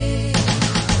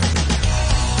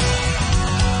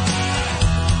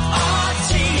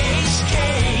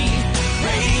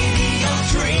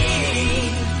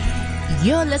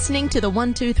listening to the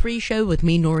 123 show with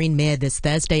me, Noreen Mayer, this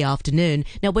Thursday afternoon.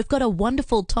 Now, we've got a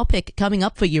wonderful topic coming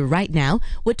up for you right now.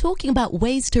 We're talking about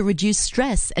ways to reduce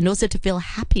stress and also to feel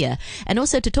happier. And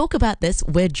also to talk about this,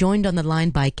 we're joined on the line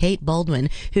by Kate Baldwin,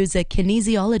 who's a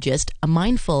kinesiologist, a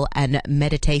mindful and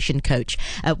meditation coach.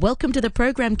 Welcome to the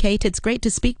program, Kate. It's great to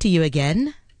speak to you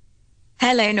again.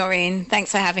 Hello, Noreen.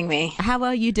 Thanks for having me. How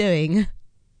are you doing?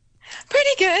 Pretty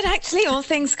good, actually, all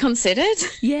things considered.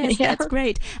 Yes, Yeah. That's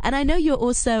great. And I know you're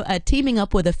also teaming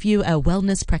up with a few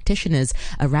wellness practitioners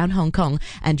around Hong Kong,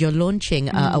 and you're launching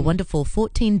a wonderful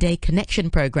 14-day connection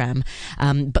program.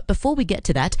 But before we get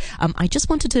to that, I just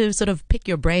wanted to sort of pick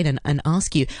your brain and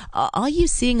ask you, are you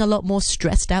seeing a lot more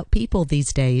stressed out people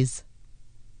these days?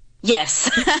 Yes,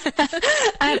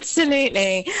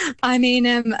 absolutely. I mean,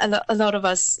 a lot of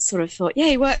us sort of thought,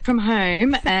 yay, work from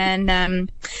home,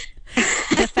 and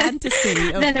the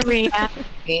fantasy. Then the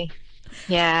reality.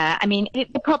 Yeah, I mean,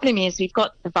 the problem is we've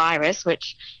got the virus,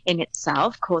 which in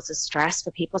itself causes stress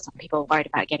for people. Some people are worried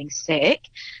about getting sick.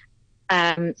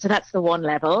 So that's the one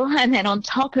level. And then on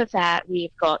top of that,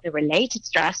 we've got the related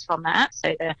stress from that.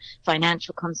 So the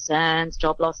financial concerns,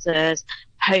 job losses,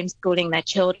 homeschooling their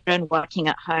children, working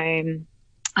at home.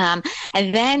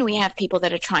 And then we have people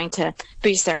that are trying to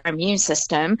boost their immune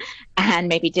system and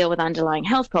maybe deal with underlying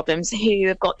health problems who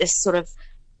have got this sort of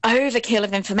overkill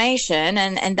of information,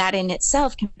 and that in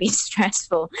itself can be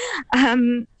stressful.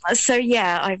 So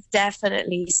yeah, I've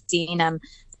definitely seen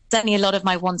certainly a lot of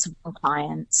my one-to-one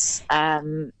clients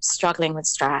struggling with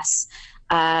stress,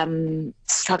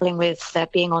 struggling with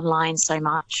being online so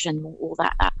much and all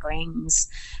that brings,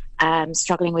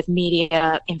 struggling with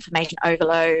media information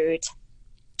overload.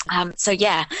 So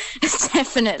yeah,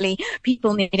 definitely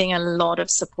people needing a lot of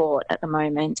support at the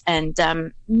moment, and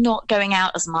not going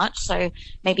out as much, so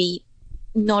maybe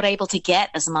not able to get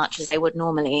as much as they would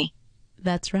normally.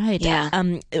 That's right. Yeah.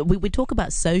 We talk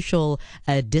about social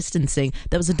distancing.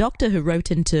 There was a doctor who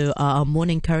wrote into our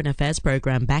morning current affairs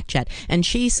program, Backchat, and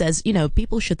she says,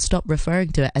 people should stop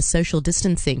referring to it as social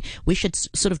distancing. We should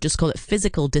sort of just call it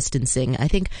physical distancing. I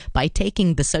think by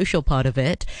taking the social part of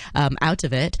it out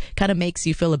of it kind of makes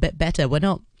you feel a bit better.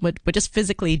 We're just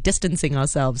physically distancing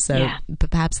ourselves. So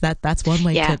perhaps that's one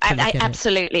way to look at it. I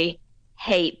absolutely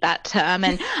hate that term.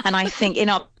 And I think in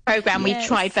our program, we've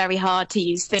tried very hard to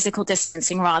use physical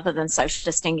distancing rather than social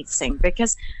distancing,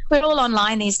 because we're all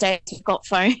online these days. We've got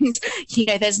phones.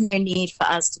 There's no need for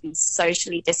us to be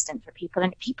socially distant for people,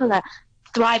 and people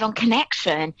thrive on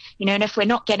connection. And if we're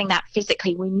not getting that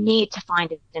physically, we need to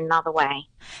find it another way.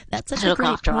 That's such a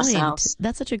great point.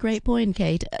 That's such a great point,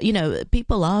 Kate.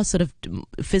 People are sort of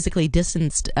physically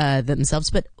distanced themselves,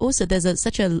 but also there's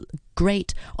such a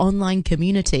great online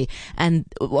community. And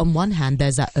on one hand,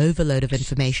 there's that overload of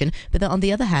information, but then on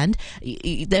the other hand,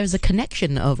 there's a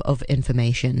connection of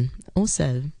information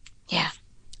also.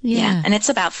 Yeah, and it's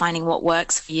about finding what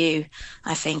works for you,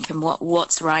 I think, and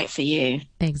what's right for you.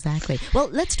 Exactly. Well,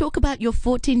 let's talk about your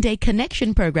 14-day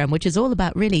connection program, which is all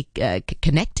about really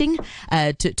connecting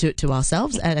to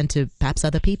ourselves and to perhaps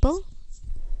other people.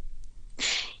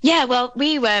 Yeah, well,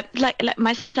 we were, like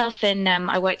myself and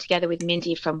I worked together with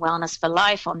Mindy from Wellness for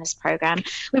Life on this program.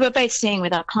 We were both seeing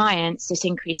with our clients this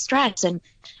increased stress, and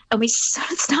we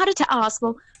started to ask,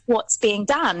 well, what's being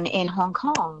done in Hong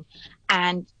Kong?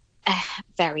 And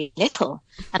very little.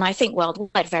 And I think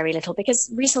worldwide very little,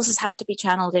 because resources have to be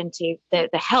channeled into the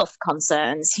health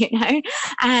concerns,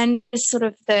 and sort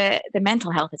of the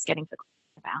mental health is getting forgotten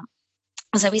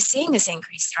about. So we're seeing this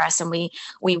increased stress, and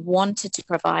we wanted to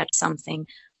provide something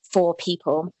for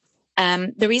people.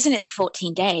 The reason it's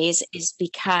 14 days is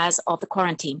because of the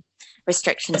quarantine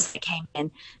restrictions that came in.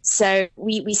 So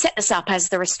we set this up as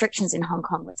the restrictions in Hong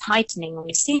Kong was heightening, and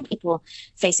we've seen people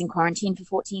facing quarantine for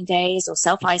 14 days or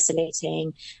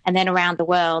self-isolating, and then around the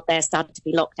world there started to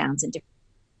be lockdowns in different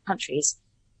countries.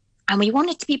 And we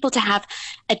wanted people to have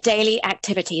a daily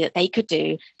activity that they could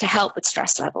do to help with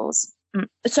stress levels.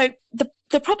 So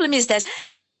the problem is there's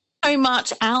so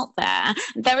much out there.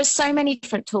 There are so many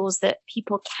different tools that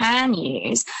people can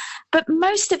use, but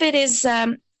most of it is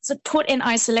taught in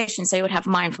isolation. So you would have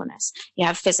mindfulness, you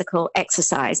have physical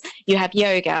exercise, you have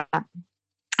yoga,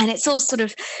 and it's all sort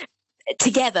of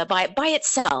together by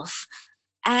itself.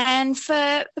 And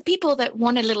for people that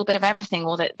want a little bit of everything,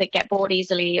 or that get bored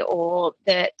easily, or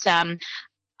that are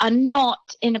not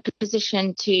in a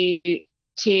position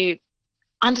to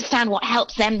understand what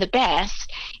helps them the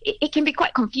best, it can be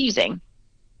quite confusing.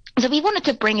 So we wanted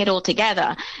to bring it all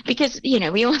together because,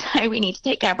 we all know we need to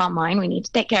take care of our mind, we need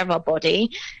to take care of our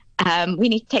body, we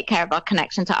need to take care of our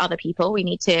connection to other people, we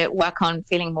need to work on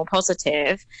feeling more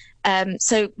positive.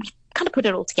 So we kind of put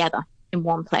it all together in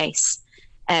one place.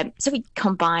 So we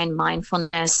combine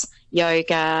mindfulness,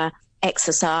 yoga,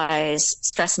 exercise,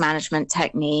 stress management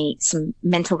techniques, some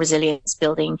mental resilience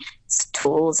building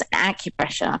tools, and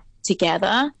acupressure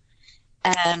together.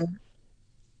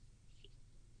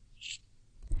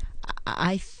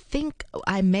 I think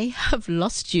I may have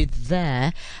lost you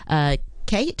there.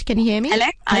 Kate, can you hear me? Hello,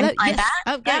 Hello? I'm Yes. back.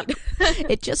 Oh, great.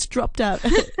 It just dropped out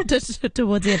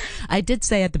towards the end. I did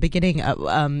say at the beginning,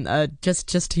 just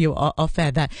to you off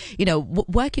air, that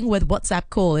working with WhatsApp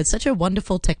call is such a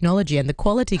wonderful technology, and the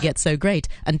quality gets so great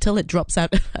until it drops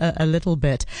out a little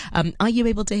bit. Are you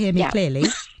able to hear me clearly?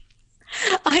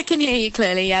 I can hear you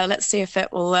clearly. Yeah, let's see if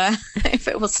it will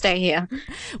stay here.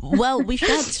 Well, we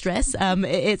shan't stress.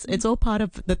 It's all part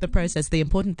of the process. The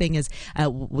important thing is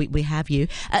we have you.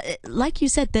 Like you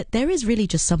said, that there is really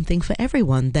just something for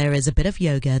everyone. There is a bit of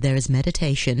yoga, there is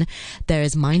meditation, there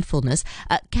is mindfulness.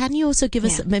 Can you also give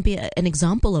us maybe an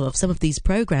example of some of these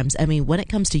programs? I mean, when it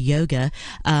comes to yoga,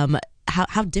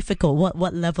 how difficult?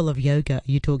 What level of yoga are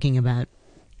you talking about?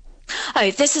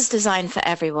 Oh, this is designed for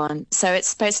everyone. So it's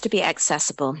supposed to be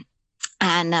accessible.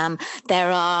 And there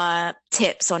are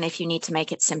tips on if you need to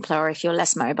make it simpler or if you're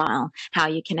less mobile, how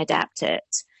you can adapt it.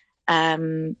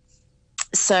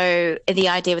 So the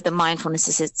idea with the mindfulness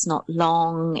is it's not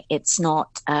long. It's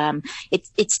not,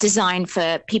 it's designed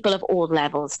for people of all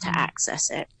levels to access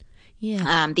it.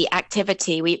 Yeah. The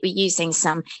activity, we're using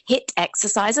some HIIT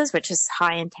exercises, which is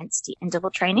high intensity interval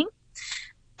training.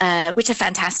 Which are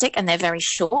fantastic, and they're very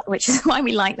short, which is why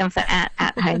we like them for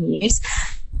at-home use.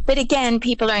 But again,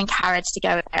 people are encouraged to go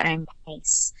at their own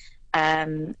pace.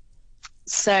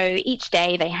 So each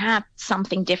day they have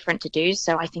something different to do.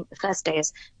 So I think the first day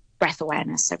is breath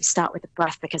awareness. So we start with the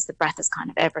breath because the breath is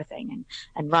kind of everything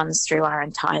and runs through our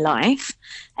entire life.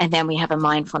 And then we have a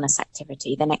mindfulness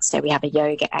activity. The next day we have a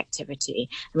yoga activity.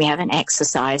 And we have an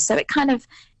exercise. So it kind of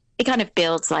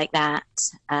builds like that.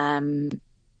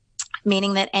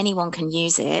 Meaning that anyone can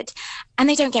use it and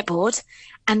they don't get bored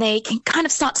and they can kind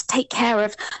of start to take care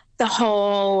of the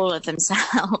whole of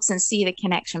themselves and see the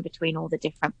connection between all the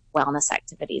different wellness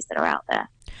activities that are out there.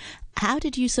 How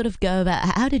did you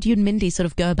and Mindy sort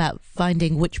of go about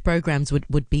finding which programs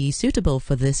would be suitable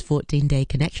for this 14-day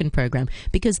connection program?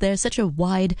 Because there's such a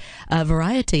wide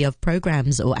variety of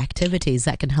programs or activities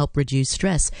that can help reduce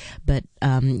stress. But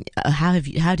how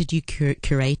did you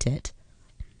curate it?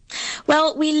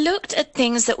 Well, we looked at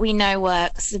things that we know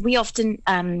works. We often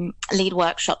lead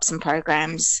workshops and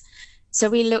programs. So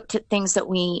we looked at things that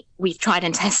we've tried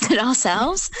and tested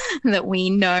ourselves that we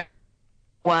know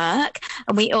work.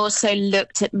 And we also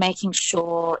looked at making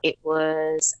sure it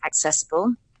was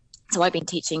accessible. So I've been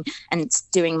teaching and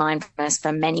doing mindfulness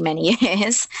for many, many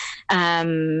years.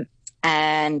 And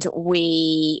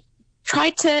we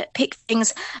tried to pick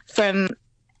things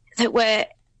that were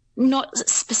not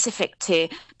specific to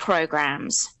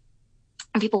programs.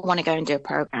 And people want to go and do a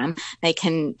program, they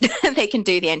can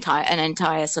do an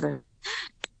entire sort of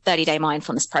 30-day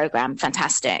mindfulness program.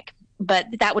 Fantastic. But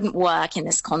that wouldn't work in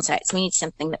this context. We need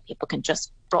something that people can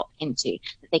just drop into,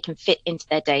 that they can fit into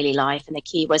their daily life. And the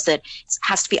key was that it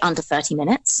has to be under 30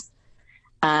 minutes.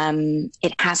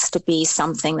 It has to be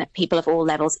something that people of all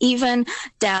levels, even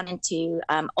down into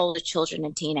older children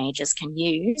and teenagers, can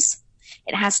use.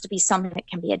 It has to be something that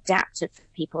can be adapted for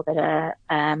people that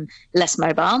are less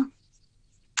mobile.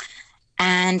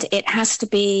 And it has to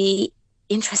be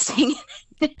interesting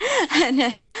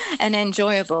and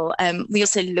enjoyable. We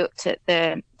also looked at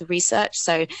the research,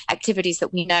 so activities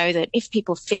that we know that if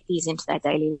people fit these into their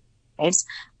daily lives,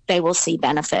 they will see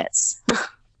benefits.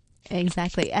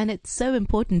 Exactly. And it's so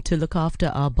important to look after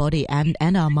our body and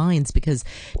our minds, because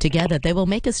together they will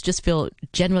make us just feel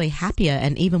generally happier.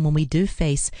 And even when we do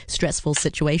face stressful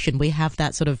situation, we have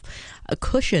that sort of a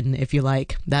cushion, if you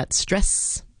like, that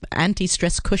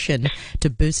anti-stress cushion to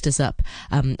boost us up.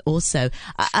 Also,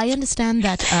 I understand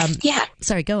that. Yeah.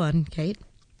 Sorry, go on, Kate.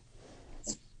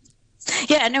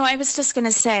 Yeah, no, I was just going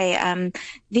to say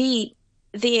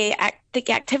the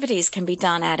activities can be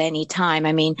done at any time.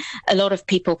 I mean, a lot of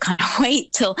people kind of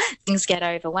wait till things get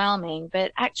overwhelming,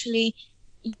 but actually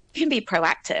you can be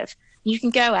proactive. You can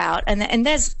go out and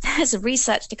there's a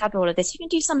research to cover all of this. You can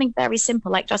do something very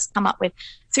simple, like just come up with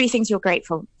 3 things you're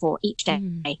grateful for each day.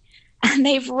 And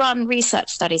they've run research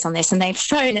studies on this, and they've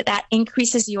shown that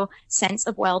increases your sense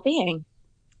of well-being.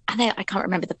 And I can't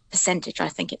remember the percentage. I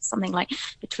think it's something like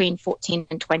between 14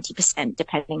 and 20%,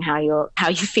 depending how you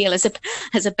feel as a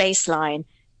baseline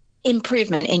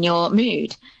improvement in your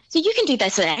mood. So you can do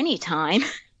this at any time.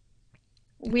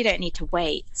 We don't need to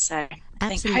wait. So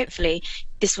I think hopefully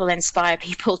this will inspire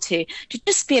people to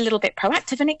just be a little bit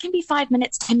proactive. And it can be 5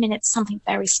 minutes, 10 minutes, something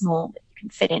very small that you can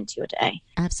fit into your day.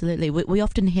 Absolutely. We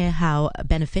often hear how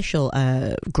beneficial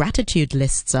gratitude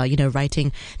lists are,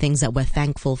 writing things that we're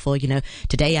thankful for.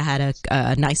 Today I had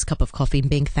a nice cup of coffee and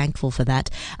being thankful for that.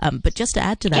 But just to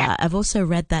add to that, Yeah. I've also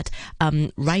read that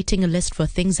writing a list for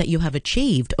things that you have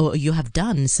achieved or you have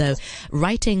done. So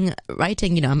writing,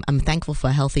 I'm thankful for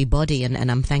a healthy body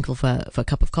and I'm thankful for a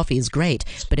cup of coffee is great.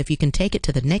 But if you can take it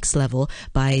to the next level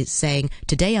by saying,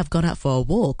 today I've gone out for a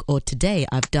walk, or today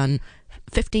I've done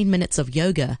 15 minutes of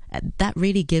yoga, that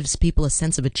really gives people a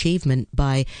sense of achievement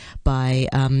by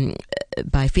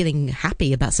feeling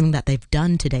happy about something that they've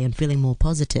done today and feeling more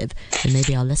positive. So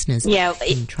maybe our listeners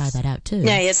can try that out too.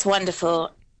 Yeah, it's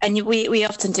wonderful. And we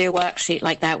often do a worksheet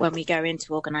like that when we go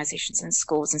into organizations and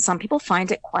schools. And some people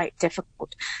find it quite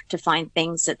difficult to find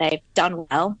things that they've done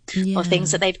well or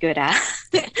things that they're good at.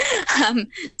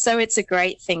 So it's a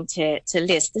great thing to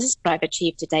list. This is what I've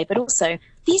achieved today, but also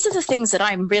these are the things that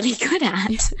I'm really good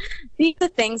at. These are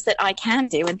things that I can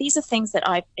do. And these are things that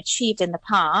I've achieved in the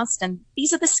past. And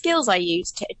these are the skills I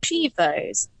use to achieve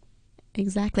those.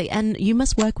 Exactly. And you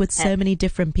must work with so many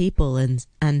different people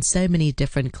and so many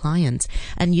different clients.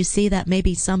 And you see that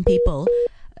maybe some people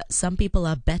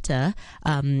are better.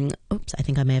 Oops, I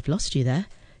think I may have lost you there.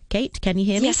 Kate, can you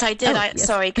hear me? Yes, I did. Yes.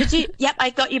 Sorry. Could you? Yep,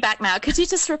 I got you back now. Could you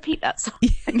just repeat that?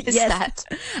 Sorry, I missed that.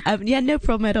 Yeah, no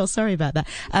problem at all. Sorry about that.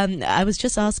 I was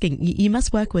just asking, you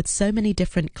must work with so many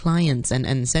different clients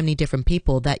and so many different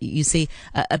people that you see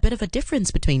a bit of a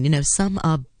difference between, some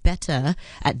are better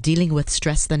at dealing with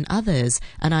stress than others.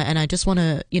 And I just want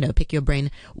to, pick your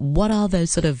brain. What are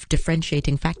those sort of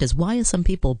differentiating factors? Why are some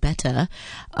people better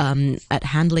at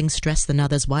handling stress than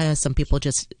others? Why are some people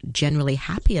just generally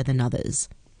happier than others?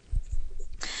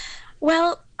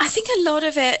 Well, I think a lot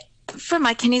of it, from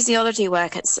my kinesiology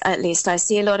work at least, I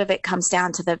see a lot of it comes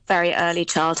down to the very early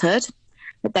childhood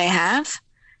that they have.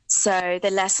 So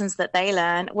the lessons that they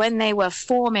learn when they were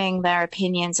forming their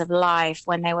opinions of life,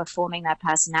 when they were forming their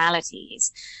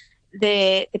personalities,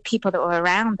 the people that were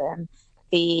around them,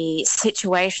 the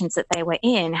situations that they were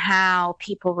in, how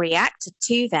people reacted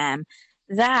to them,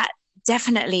 that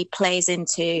definitely plays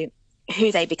into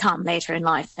who they become later in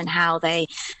life and how they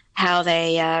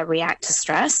react to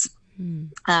stress.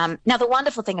 Now, the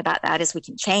wonderful thing about that is we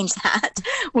can change that.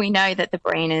 We know that the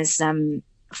brain is fluid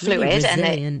really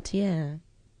resilient, and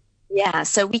yeah.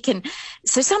 So we can.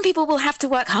 So some people will have to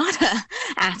work harder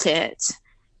at it,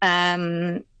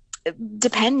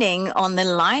 depending on the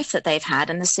life that they've had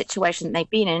and the situation that they've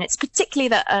been in. It's particularly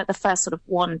the first sort of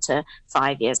 1 to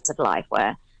 5 years of life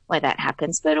where that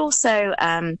happens. But also,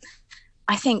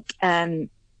 I think.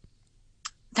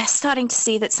 They're starting to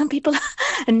see that some people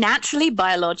are naturally,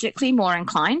 biologically more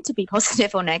inclined to be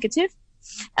positive or negative.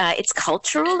 It's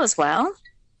cultural as well,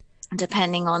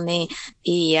 depending on the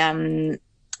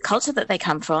culture that they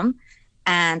come from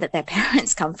and that their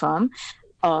parents come from,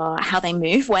 or how they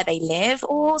move, where they live.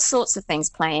 All sorts of things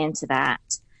play into that.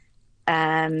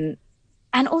 And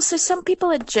also some people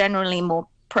are generally more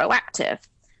proactive.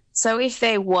 So if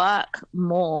they work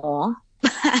more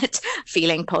at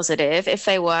feeling positive, if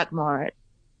they work more at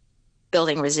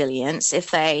building resilience,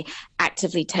 if they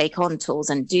actively take on tools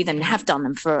and do them, have done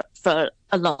them for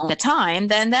a longer time,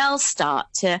 then they'll start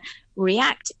to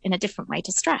react in a different way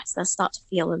to stress. They'll start to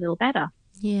feel a little better.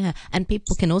 Yeah, and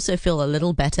people can also feel a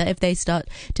little better if they start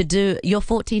to do your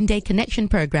 14-day connection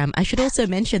program. I should also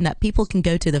mention that people can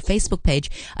go to the Facebook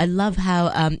page. I love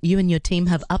how you and your team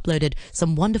have uploaded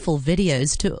some wonderful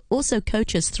videos to also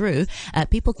coach us through.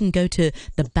 People can go to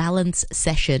the balance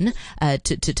session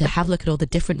to have a look at all the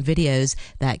different videos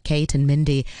that Kate and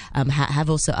Mindy have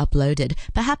also uploaded.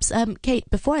 Perhaps, Kate,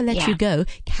 before I let you go,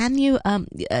 can you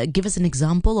give us an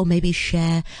example or maybe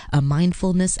share a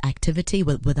mindfulness activity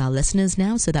with our listeners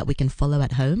now, so that we can follow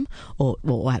at home or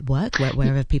at work,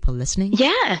 wherever people are listening?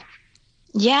 Yeah.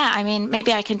 I mean,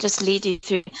 maybe I can just lead you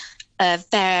through a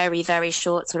very, very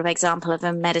short sort of example of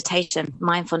a meditation,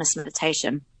 mindfulness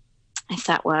meditation, if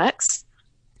that works.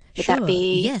 Would that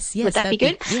be? Yes. Would that be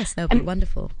good? Yes, that would be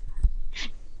wonderful.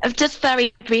 Just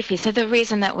very briefly, so the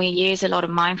reason that we use a lot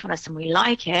of mindfulness and we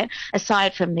like it,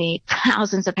 aside from the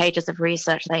thousands of pages of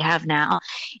research they have now,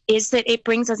 is that it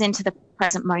brings us into the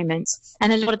present moment.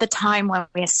 And a lot of the time when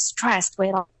we're stressed,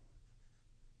 we're like...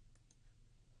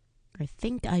 I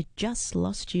think I just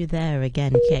lost you there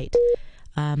again, Kate.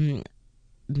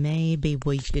 Maybe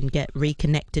we can get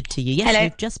reconnected to you. Yes, Hello.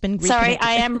 We've just been reconnected. Sorry,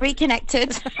 I am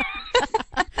reconnected.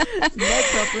 No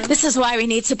problem. This is why we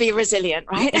need to be resilient,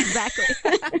 right? Exactly.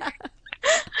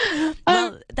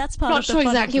 Well, that's part of the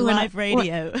fun of live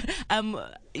radio.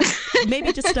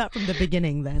 Maybe just start from the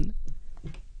beginning then.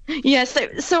 Yeah,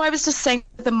 so I was just saying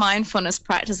the mindfulness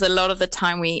practice, a lot of the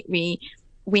time we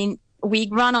we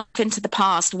run off into the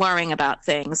past worrying about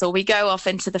things, or we go off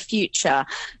into the future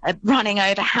running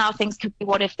over how things could be,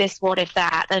 what if this, what if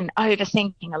that, and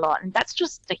overthinking a lot. And that's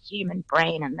just the human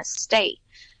brain and the state.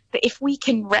 But if we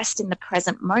can rest in the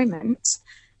present moment,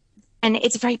 and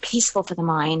it's very peaceful for the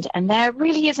mind, and there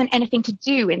really isn't anything to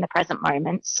do in the present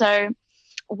moment. So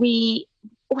we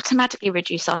automatically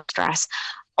reduce our stress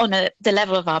on the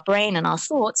level of our brain and our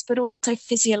thoughts, but also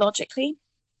physiologically,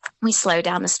 we slow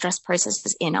down the stress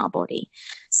processes in our body.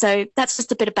 So that's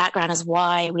just a bit of background as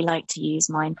why we like to use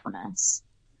mindfulness.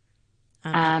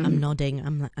 I'm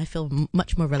nodding. I feel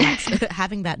much more relaxed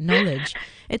having that knowledge.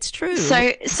 It's true.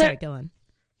 Sorry, go on.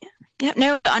 Yeah,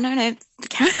 no.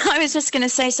 I was just going to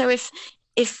say, so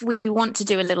if we want to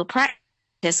do a little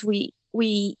practice, we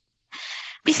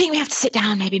think we have to sit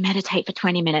down, maybe meditate for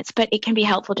 20 minutes, but it can be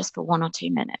helpful just for 1 or 2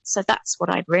 minutes. So that's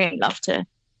what I'd really love to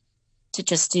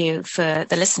just do for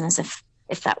the listeners, if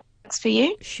that works for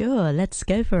you. Sure, let's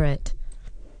go for it.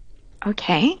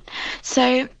 Okay.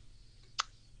 So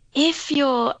if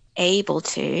you're able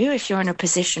to, if you're in a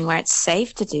position where it's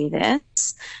safe to do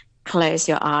this, close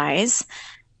your eyes.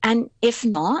 And if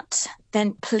not,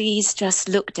 then please just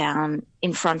look down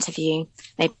in front of you,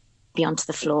 maybe onto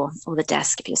the floor or the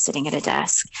desk if you're sitting at a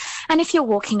desk. And if you're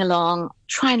walking along,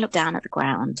 try and look down at the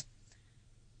ground.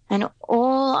 And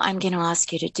all I'm going to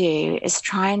ask you to do is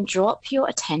try and drop your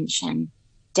attention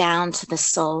down to the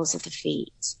soles of the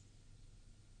feet.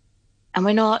 And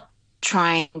we're not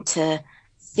trying to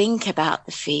think about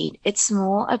the feet. It's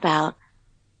more about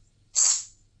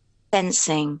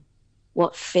sensing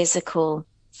what physical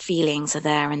feelings are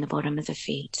there in the bottom of the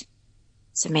feet.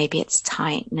 So maybe it's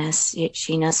tightness,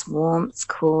 itchiness, warmth,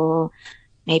 cool.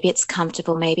 Maybe it's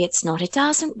comfortable, maybe it's not. It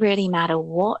doesn't really matter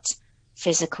what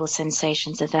physical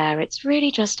sensations are there. It's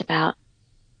really just about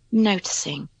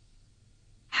noticing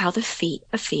how the feet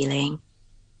are feeling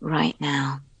right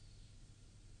now.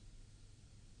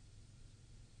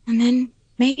 And then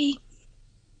maybe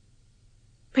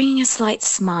bringing a slight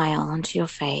smile onto your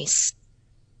face.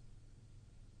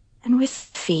 And with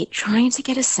feet, trying to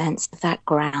get a sense of that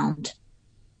ground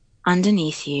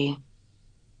underneath you,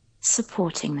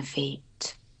 supporting the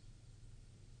feet.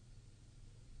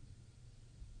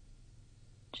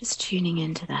 Just tuning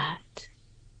into that.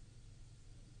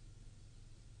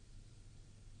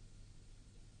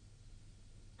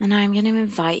 And I'm going to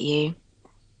invite you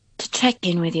to check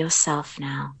in with yourself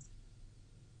now.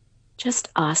 Just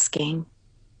asking,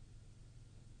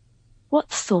 what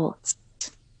thoughts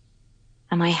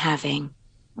am I having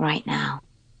right now?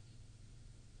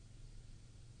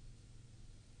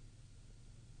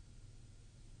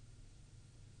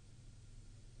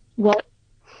 What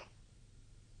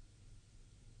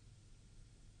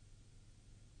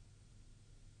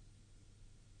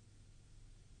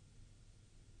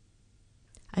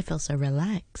I feel so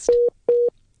relaxed.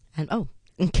 And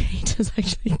Kate has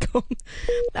actually gone.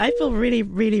 I feel really,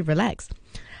 really relaxed.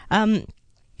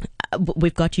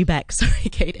 We've got you back. Sorry,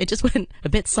 Kate. It just went a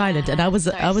bit silent, and I was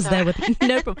there with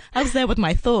no problem. I was there with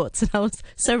my thoughts, and I was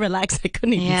so relaxed I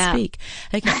couldn't even speak.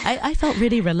 Okay, I felt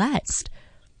really relaxed.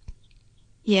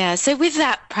 Yeah. So with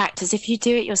that practice, if you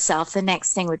do it yourself, the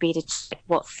next thing would be to check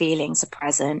what feelings are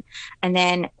present, and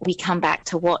then we come back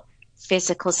to what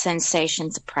physical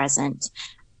sensations are present,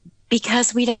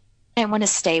 because we don't want to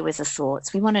stay with the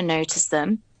thoughts. We want to notice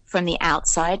them from the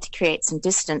outside to create some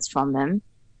distance from them.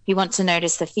 We want to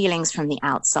notice the feelings from the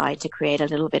outside to create a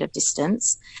little bit of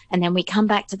distance. And then we come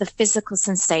back to the physical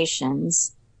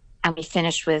sensations, and we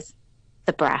finish with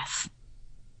the breath.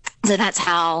 So that's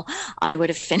how I would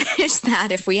have finished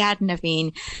that if we hadn't have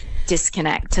been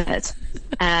disconnected.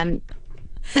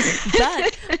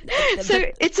 But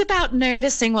it's about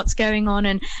noticing what's going on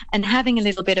and having a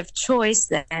little bit of choice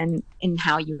then in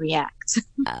how you react.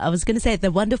 I was going to say,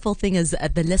 the wonderful thing is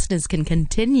the listeners can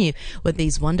continue with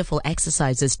these wonderful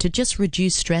exercises to just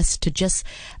reduce stress, to just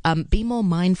be more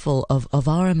mindful of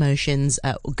our emotions,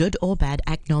 good or bad,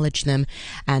 acknowledge them.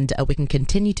 And we can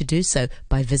continue to do so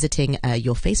by visiting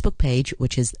your Facebook page,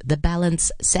 which is The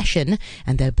Balance Session,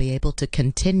 and they'll be able to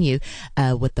continue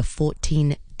with the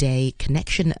 14-day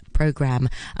connection program.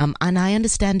 And I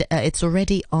understand it's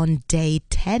already on day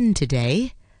 10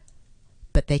 today,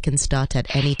 but they can start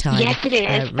at any time. Yes, it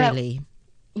is. Really.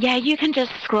 Yeah, you can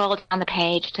just scroll down the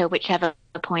page to whichever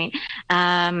point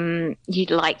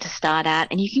you'd like to start at,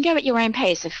 and you can go at your own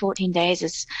pace. If 14 days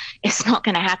is not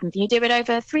going to happen, if you do it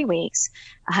over 3 weeks,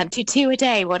 do 2 a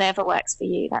day, whatever works for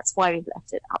you. That's why we've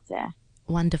left it up there.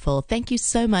 Wonderful. Thank you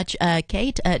so much,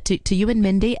 Kate, to you and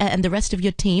Mindy and the rest of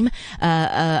your team.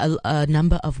 A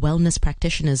number of wellness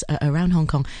practitioners around Hong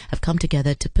Kong have come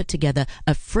together to put together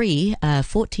a free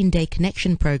 14-day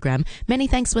connection program. Many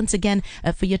thanks once again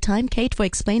for your time, Kate, for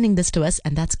explaining this to us.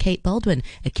 And that's Kate Baldwin,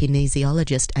 a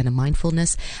kinesiologist and a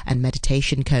mindfulness and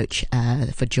meditation coach,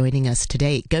 for joining us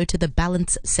today. Go to the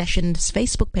Balance Sessions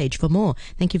Facebook page for more.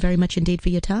 Thank you very much indeed for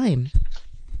your time.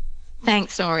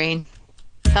 Thanks, Noreen.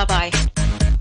 Bye-bye.